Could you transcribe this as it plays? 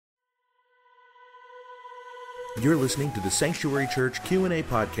You're listening to the Sanctuary Church Q&A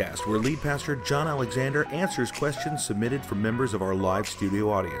podcast, where lead pastor John Alexander answers questions submitted from members of our live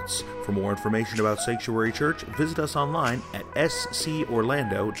studio audience. For more information about Sanctuary Church, visit us online at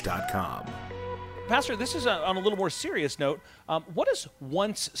scorlando.com. Pastor, this is on a little more serious note. What does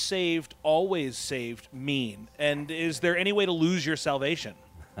once saved, always saved mean? And is there any way to lose your salvation?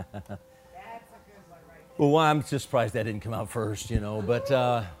 Well, I'm just surprised that didn't come out first,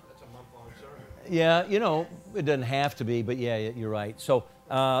 but yeah, it doesn't have to be, but yeah, you're right. So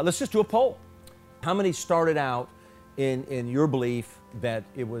let's just do a poll. How many started out in your belief that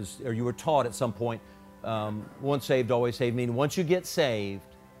it was, or you were taught at some point, once saved, always saved, meaning once you get saved,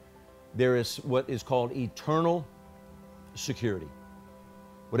 there is what is called eternal security.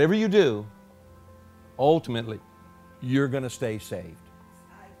 Whatever you do, ultimately, you're going to stay saved.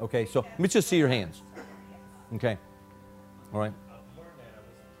 Okay, so let me just see your hands. Okay, all right.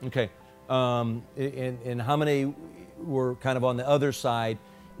 Okay, and how many were kind of on the other side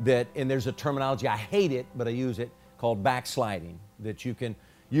that, and there's a terminology, I hate it, but I use it, called backsliding, that you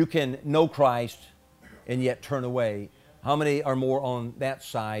can know Christ and yet turn away. How many are more on that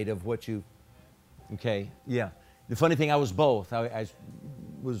side of what you, okay, yeah. The funny thing, I was both. I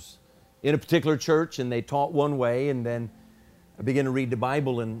was in a particular church and they taught one way, and then I began to read the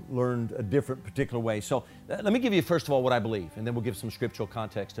Bible and learned a different particular way. So let me give you first of all what I believe, and then we'll give some scriptural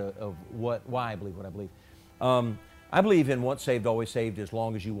context of why I believe what I believe. I believe in once saved, always saved, as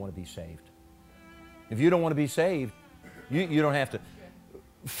long as you want to be saved. If you don't want to be saved, you don't have to.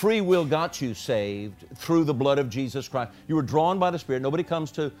 Free will got you saved through the blood of Jesus Christ. You were drawn by the Spirit. Nobody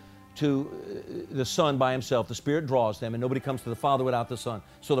comes to the Son by himself. The Spirit draws them, and nobody comes to the Father without the Son.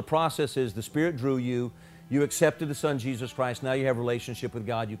 So the process is the Spirit drew you. You accepted the Son, Jesus Christ. Now you have a relationship with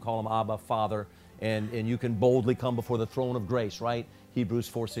God. You call Him Abba, Father, and you can boldly come before the throne of grace, right? Hebrews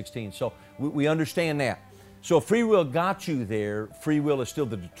 4:16. So we understand that. So free will got you there. Free will is still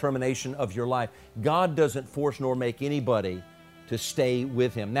the determination of your life. God doesn't force nor make anybody to stay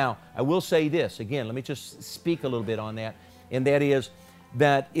with Him. Now, I will say this, again, let me just speak a little bit on that, and that is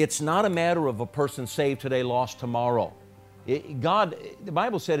that it's not a matter of a person saved today, lost tomorrow. The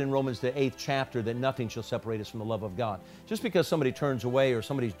Bible said in Romans, the 8th chapter, that nothing shall separate us from the love of God. Just because somebody turns away or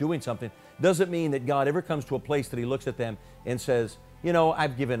somebody's doing something doesn't mean that God ever comes to a place that He looks at them and says,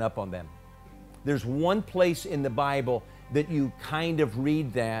 I've given up on them. There's one place in the Bible that you kind of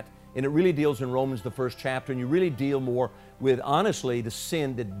read that, and it really deals in Romans, the 1st chapter, and you really deal more with, honestly, the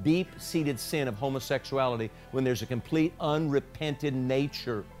sin, the deep-seated sin of homosexuality, when there's a complete unrepented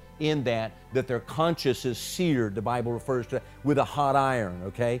nature in that their conscience is seared, the Bible refers to, with a hot iron,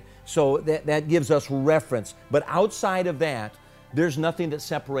 okay? So that gives us reference. But outside of that, there's nothing that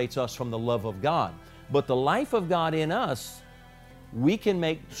separates us from the love of God. But the life of God in us, we can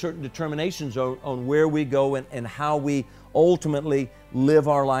make certain determinations on where we go and how we ultimately live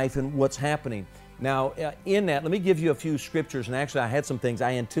our life and what's happening. Now, in that, let me give you a few scriptures, and actually I had some things.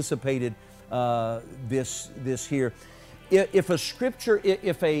 I anticipated this here. If a scripture,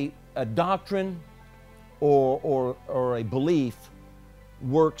 if a doctrine or a belief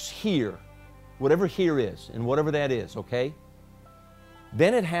works here, whatever here is, and whatever that is, okay,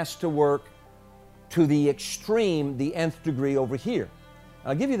 then it has to work to the extreme, the nth degree over here.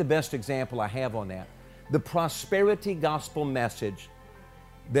 I'll give you the best example I have on that. The prosperity gospel message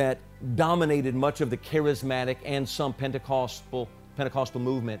that dominated much of the charismatic and some Pentecostal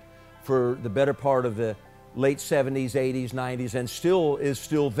movement for the better part of the late 70s, 80s, 90s, and is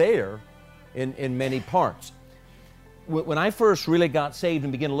still there in many parts. When I first really got saved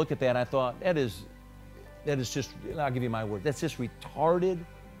and began to look at that, I thought, that is just, I'll give you my word, that's just retarded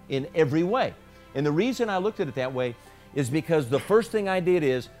in every way. And the reason I looked at it that way is because the first thing I did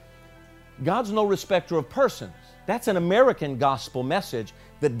is, God's no respecter of persons. That's an American gospel message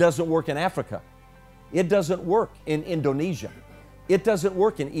that doesn't work in Africa. It doesn't work in Indonesia. It doesn't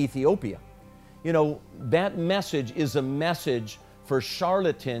work in Ethiopia. That message is a message for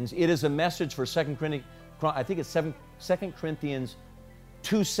charlatans. It is a message for 2 Corinthians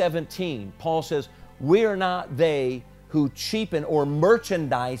 2:17. Paul says, we are not they who cheapen or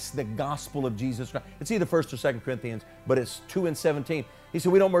merchandise the gospel of Jesus Christ. It's either 1st or 2 Corinthians, but it's 2:17. He said,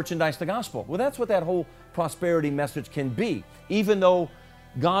 we don't merchandise the gospel. Well, that's what that whole prosperity message can be. Even though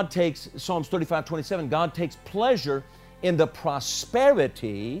God takes, Psalms 35:27, God takes pleasure in the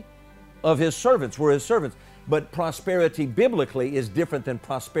prosperity of His servants. We're His servants. But prosperity biblically is different than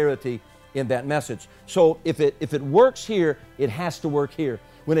prosperity in that message. So if it works here, it has to work here.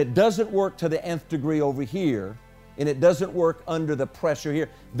 When it doesn't work to the nth degree over here, and it doesn't work under the pressure here,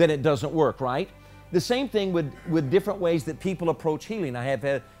 then it doesn't work, right? The same thing with different ways that people approach healing. I have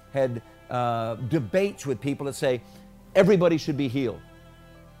had had debates with people that say, everybody should be healed.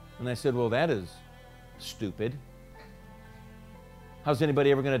 And I said, well, that is stupid. How's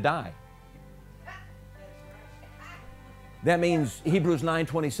anybody ever going to die? That means Hebrews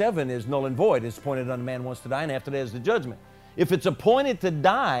 9:27 is null and void. It's appointed unto man once to die, and after that is the judgment. If it's appointed to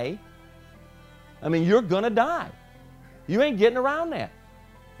die, I mean, you're going to die. You ain't getting around that.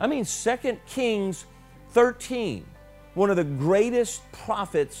 I mean, 2 Kings 13, one of the greatest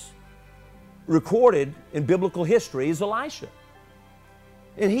prophets recorded in biblical history is Elisha.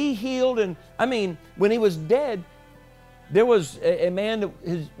 And he healed, and I mean, when he was dead, there was a man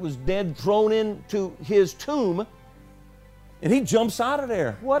that was dead thrown into his tomb, and he jumps out of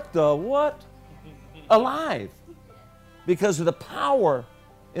there. What the what? Alive. Because of the power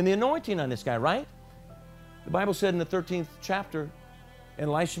and the anointing on this guy, right? The Bible said in the 13th chapter, and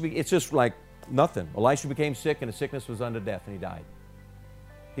Elisha, it's just like nothing. Elisha became sick, and the sickness was unto death, and he died.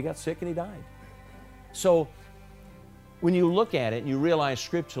 He got sick and he died. So when you look at it and you realize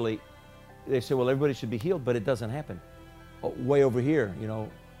scripturally, they say, well, everybody should be healed, but it doesn't happen. Oh, way over here, you know,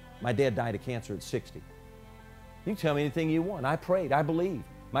 my dad died of cancer at 60. You can tell me anything you want. I prayed. I believed.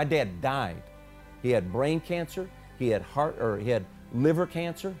 My dad died. He had brain cancer. He had he had liver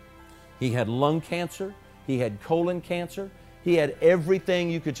cancer. He had lung cancer. He had colon cancer. He had everything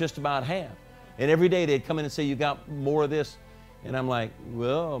you could just about have. And every day they'd come in and say, you got more of this? And I'm like,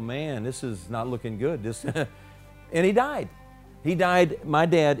 well, man, this is not looking good. And he died. He died, my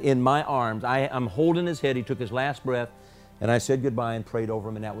dad, in my arms. I'm holding his head. He took his last breath. And I said goodbye and prayed over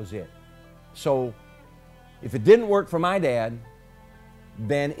him, and that was it. So if it didn't work for my dad,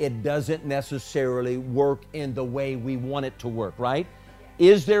 then it doesn't necessarily work in the way we want it to work, right?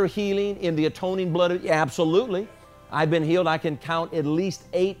 Is there healing in the atoning blood? Absolutely. I've been healed. I can count at least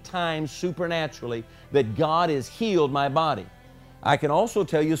 8 times supernaturally that God has healed my body. I can also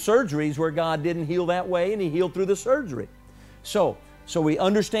tell you surgeries where God didn't heal that way, and He healed through the surgery. So we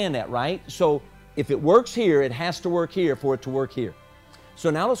understand that, right? So if it works here, it has to work here for it to work here. So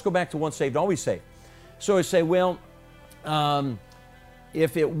now let's go back to once saved, always saved. So I say, well,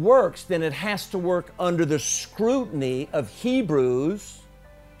 if it works, then it has to work under the scrutiny of Hebrews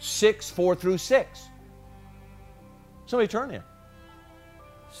 6:4-6. Somebody turn there.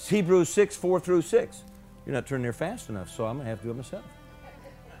 Hebrews 6:4-6. You're not turning there fast enough, so I'm going to have to do it myself.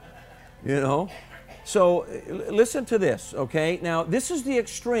 You know? So listen to this, okay? Now, this is the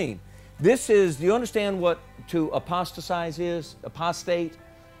extreme. This is, do you understand what to apostatize is? Apostate?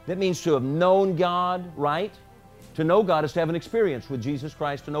 That means to have known God, right? To know God is to have an experience with Jesus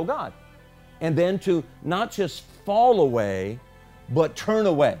Christ, to know God. And then to not just fall away, but turn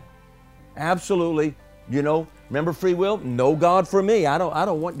away. Absolutely. You know, remember free will? Know God for me. I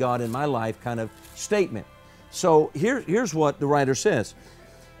don't want God in my life kind of statement. So here's what the writer says.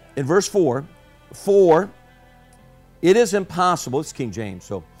 In verse 4, for it is impossible, it's King James,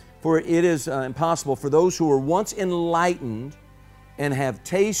 so for it is impossible for those who were once enlightened and have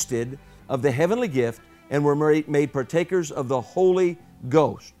tasted of the heavenly gift and were made partakers of the Holy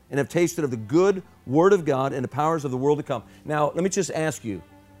Ghost and have tasted of the good Word of God and the powers of the world to come. Now, let me just ask you,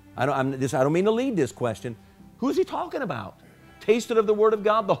 I don't mean to lead this question. Who is he talking about? Tasted of the Word of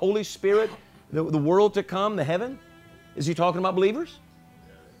God, the Holy Spirit, the world to come, the heaven? Is he talking about believers?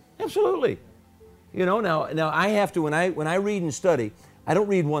 Absolutely. You know, now I have to, when I read and study, I don't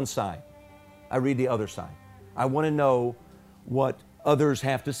read one side. I read the other side. I want to know what others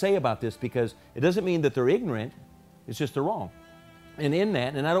have to say about this, because it doesn't mean that they're ignorant. It's just they're wrong. And in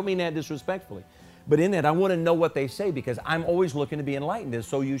that, and I don't mean that disrespectfully, but in that I want to know what they say, because I'm always looking to be enlightened, and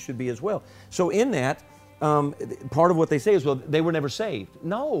so you should be as well. So in that, part of what they say is, well, they were never saved.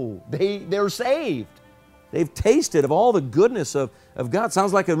 No, they're saved. They've tasted of all the goodness of God.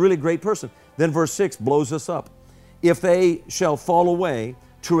 Sounds like a really great person. Then verse 6 blows us up. If they shall fall away,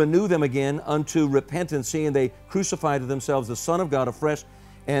 to renew them again unto repentance, seeing they crucify to themselves the Son of God afresh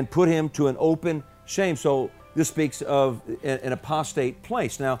and put Him to an open shame. So this speaks of an apostate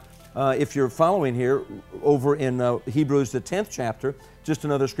place. Now, if you're following here, over in Hebrews, the 10th chapter, just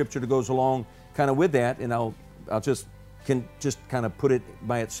another scripture that goes along kind of with that, and I'll just kind of put it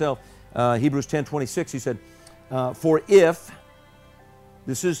by itself. Hebrews 10:26, he said, for if,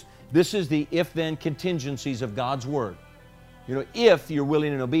 this is the if-then contingencies of God's Word. You know, if you're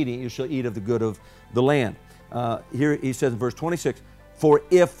willing and obedient, you shall eat of the good of the land. Here he says in verse 26, for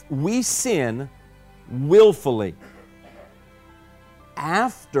if we sin willfully,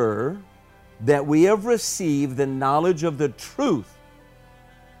 after that we have received the knowledge of the truth,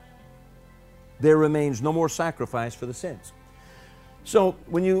 there remains no more sacrifice for the sins. So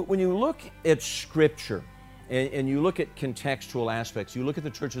when you look at Scripture, and you look at contextual aspects, you look at the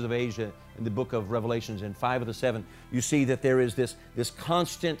churches of Asia in the book of Revelations in 5 of the 7, you see that there is this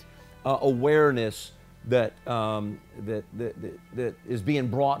constant awareness that is being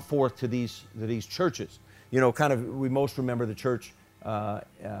brought forth to these churches. You know, kind of, we most remember the church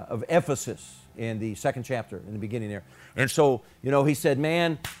of Ephesus in the 2nd chapter, in the beginning there. And so, you know, he said,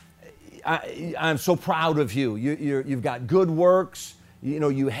 man, I'm so proud of you. You've got good works. You know,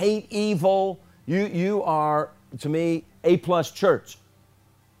 you hate evil. You are, to me, A+ church.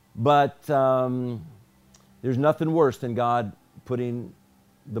 But there's nothing worse than God putting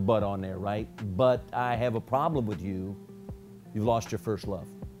the but on there, right? But I have a problem with you. You've lost your first love.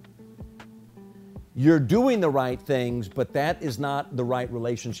 You're doing the right things, but that is not the right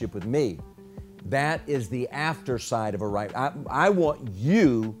relationship with me. That is the after side of a right. I want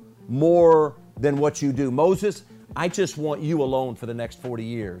you more than what you do. Moses, I just want you alone for the next 40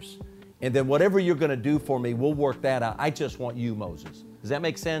 years. And then whatever you're going to do for me, we'll work that out. I just want you, Moses. Does that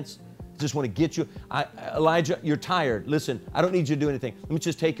make sense? I just want to get you. Elijah, you're tired. Listen, I don't need you to do anything. Let me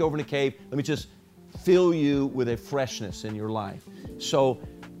just take you over in the cave. Let me just fill you with a freshness in your life. So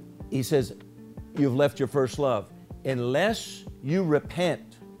he says, you've left your first love. Unless you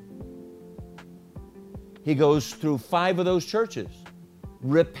repent. He goes through 5 of those churches.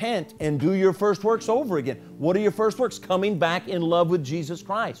 Repent and do your first works over again. What are your first works? Coming back in love with Jesus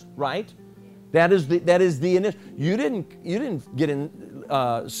Christ, right? That is the initial. You didn't get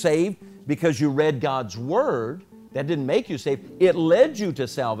saved because you read God's Word. That didn't make you saved. It led you to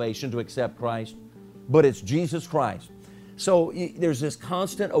salvation to accept Christ, but it's Jesus Christ. So there's this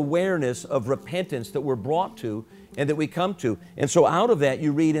constant awareness of repentance that we're brought to and that we come to. And so out of that,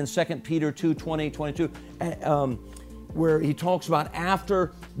 you read in 2 Peter 2:20-22, where he talks about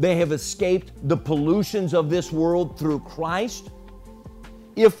after they have escaped the pollutions of this world through Christ,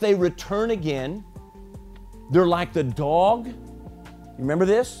 if they return again, they're like the dog. You remember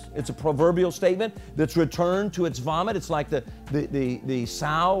this? It's a proverbial statement that's returned to its vomit. It's like the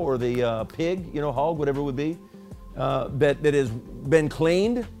sow or the pig, hog, whatever it would be, that has been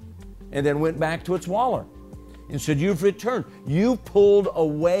cleaned and then went back to its waller. And said, you've returned. You've pulled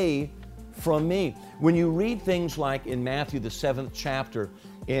away from me. When you read things like in Matthew, the 7th chapter,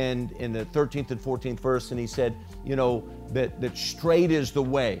 and in the 13th and 14th verse, and he said, that straight is the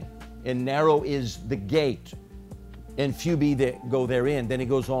way, and narrow is the gate, and few be that go therein. Then he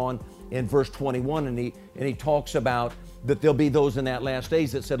goes on in verse 21, and he talks about that there'll be those in that last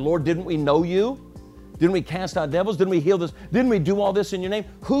days that said, Lord, didn't we know you? Didn't we cast out devils? Didn't we heal this? Didn't we do all this in your name?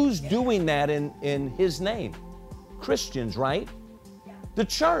 Who's doing that in his name? Christians, right? The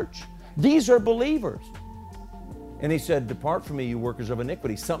church. These are believers. And he said, depart from me, you workers of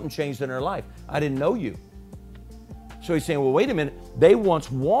iniquity. Something changed in their life. I didn't know you. So he's saying, well, wait a minute. They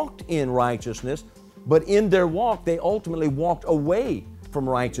once walked in righteousness, but in their walk, they ultimately walked away from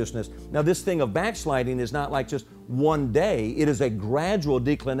righteousness. Now, this thing of backsliding is not like just one day. It is a gradual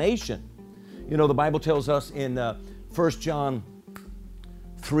declination. The Bible tells us in 1 John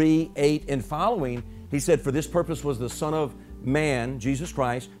 3:8 and following, he said, for this purpose was the Son of Man, Jesus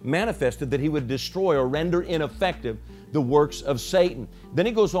Christ, manifested that he would destroy or render ineffective the works of Satan. Then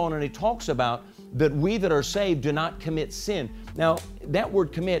he goes on and he talks about that we that are saved do not commit sin. Now, that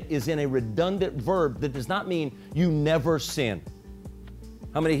word commit is in a redundant verb that does not mean you never sin.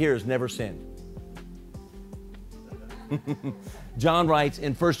 How many here has never sinned? John writes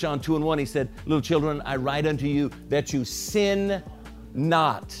in 1 John 2:1, he said, little children, I write unto you that you sin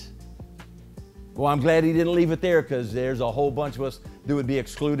not. Well, I'm glad he didn't leave it there, because there's a whole bunch of us that would be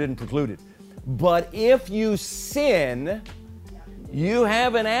excluded and precluded. But if you sin, you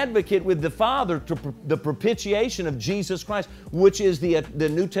have an advocate with the Father, to the propitiation of Jesus Christ, which is the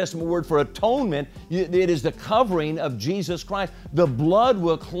New Testament word for atonement. It is the covering of Jesus Christ. The blood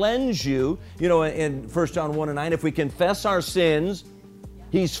will cleanse you. In 1 John 1:9, if we confess our sins,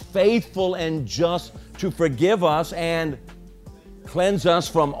 he's faithful and just to forgive us and cleanse us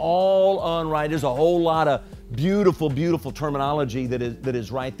from all unrighteousness. There's a whole lot of beautiful, beautiful terminology that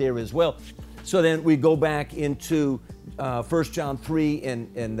is right there as well. So then we go back into 1 John 3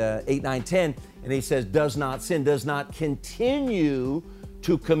 and 8, 9, 10, and he says, does not sin, does not continue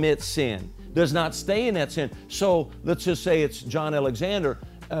to commit sin, does not stay in that sin. So let's just say it's John Alexander.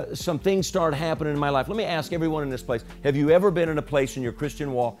 Some things start happening in my life. Let me ask everyone in this place, have you ever been in a place in your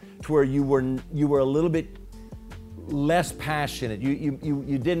Christian walk to where you were a little bit less passionate?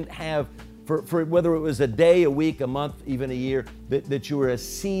 You didn't have, for whether it was a day, a week, a month, even a year, that you were a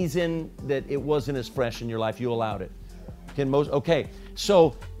season that it wasn't as fresh in your life. You allowed it. Okay.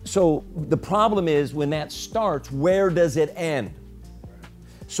 So the problem is when that starts, where does it end?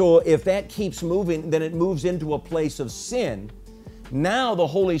 So if that keeps moving, then it moves into a place of sin. Now the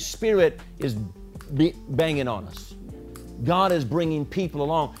Holy Spirit is banging on us. God is bringing people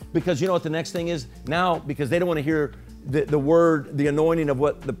along, because you know what the next thing is now, because they don't want to hear the word, the anointing of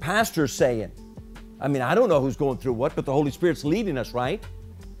what the pastor's saying. I mean, I don't know who's going through what, but the Holy Spirit's leading us, right?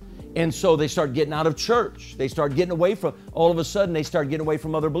 And so they start getting out of church. They start getting away from, all of a sudden they start getting away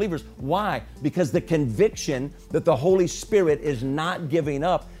from other believers. Why? Because the conviction that the Holy Spirit is not giving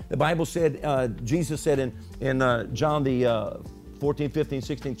up. The Bible said, Jesus said in John the 14th, 15th,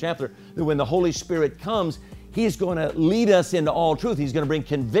 16th chapter, that when the Holy Spirit comes, He's going to lead us into all truth. He's going to bring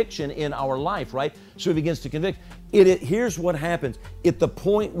conviction in our life, right? So He begins to convict. Here's what happens. At the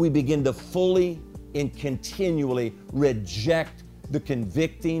point we begin to fully and continually reject the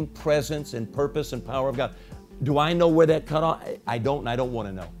convicting presence and purpose and power of God. Do I know where that cut off? I don't, and I don't want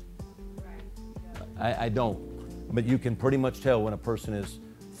to know. I don't. But you can pretty much tell when a person is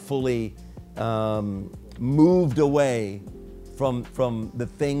fully moved away from the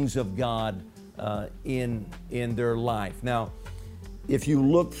things of God in their life. Now, if you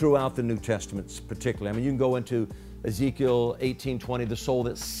look throughout the New Testament particularly, I mean, you can go into Ezekiel 18:20, the soul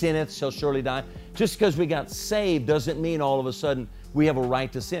that sinneth shall surely die. Just because we got saved doesn't mean all of a sudden we have a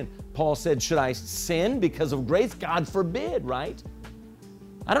right to sin. Paul said, should I sin because of grace? God forbid, right?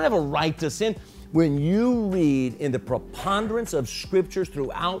 I don't have a right to sin. When you read in the preponderance of scriptures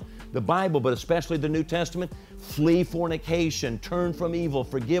throughout the Bible, but especially the New Testament, flee fornication, turn from evil,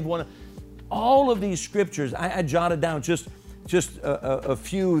 forgive one another. All of these scriptures, I jotted down just a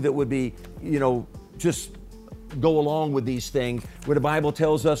few that would be, just go along with these things, where the Bible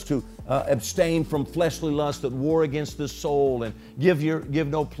tells us to abstain from fleshly lust that war against the soul, and give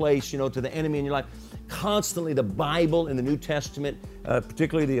no place, to the enemy in your life. Constantly, the Bible in the New Testament,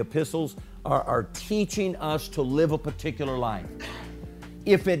 particularly the epistles, are teaching us to live a particular life.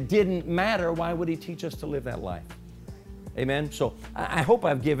 If it didn't matter, why would He teach us to live that life? Amen? So I hope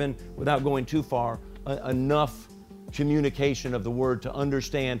I've given, without going too far, enough communication of the Word to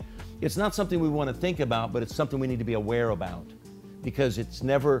understand it's not something we want to think about, but it's something we need to be aware about, because it's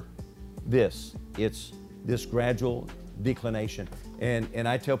never this. It's this gradual declination. And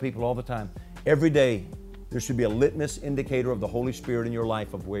I tell people all the time, every day there should be a litmus indicator of the Holy Spirit in your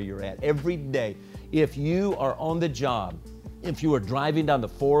life of where you're at. Every day. If you are on the job, if you are driving down the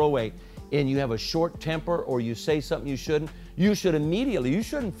 408 and you have a short temper, or you say something you shouldn't, you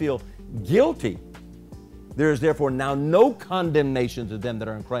shouldn't feel guilty. There is therefore now no condemnation to them that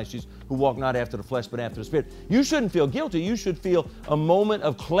are in Christ Jesus, who walk not after the flesh but after the Spirit. You shouldn't feel guilty. You should feel a moment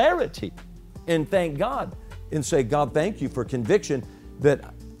of clarity and thank God and say, God, thank you for conviction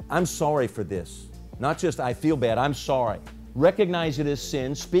that I'm sorry for this. Not just I feel bad, I'm sorry. Recognize it as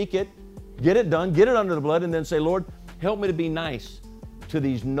sin, speak it, get it done, get it under the blood, and then say, Lord, help me to be nice to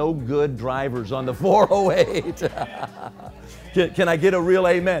these no good drivers on the 408. Can I get a real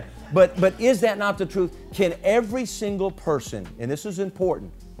amen? But is that not the truth? Can every single person, and this is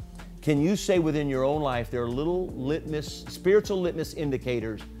important, can you say within your own life there are little spiritual litmus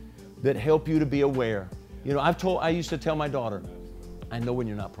indicators that help you to be aware? I used to tell my daughter, I know when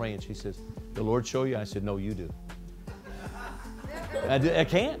you're not praying. She says, the Lord show you? I said, no, you do. I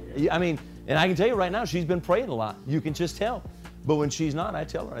can't. And I can tell you right now, she's been praying a lot. You can just tell. But when she's not, I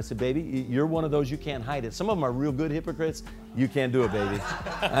tell her, I said, baby, you're one of those, you can't hide it. Some of them are real good hypocrites. You can't do it, baby.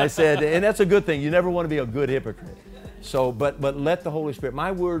 I said, and that's a good thing. You never want to be a good hypocrite. So, but let the Holy Spirit,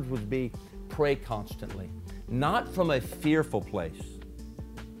 my words would be, pray constantly. Not from a fearful place,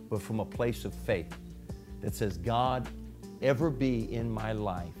 but from a place of faith that says, God, ever be in my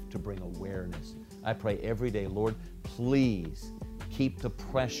life to bring awareness. I pray every day, Lord, please keep the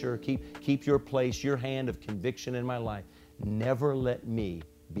pressure, keep your place, your hand of conviction in my life. Never let me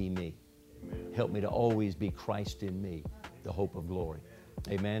be me. Amen. Help me to always be Christ in me, the hope of glory.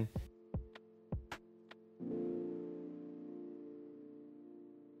 Amen.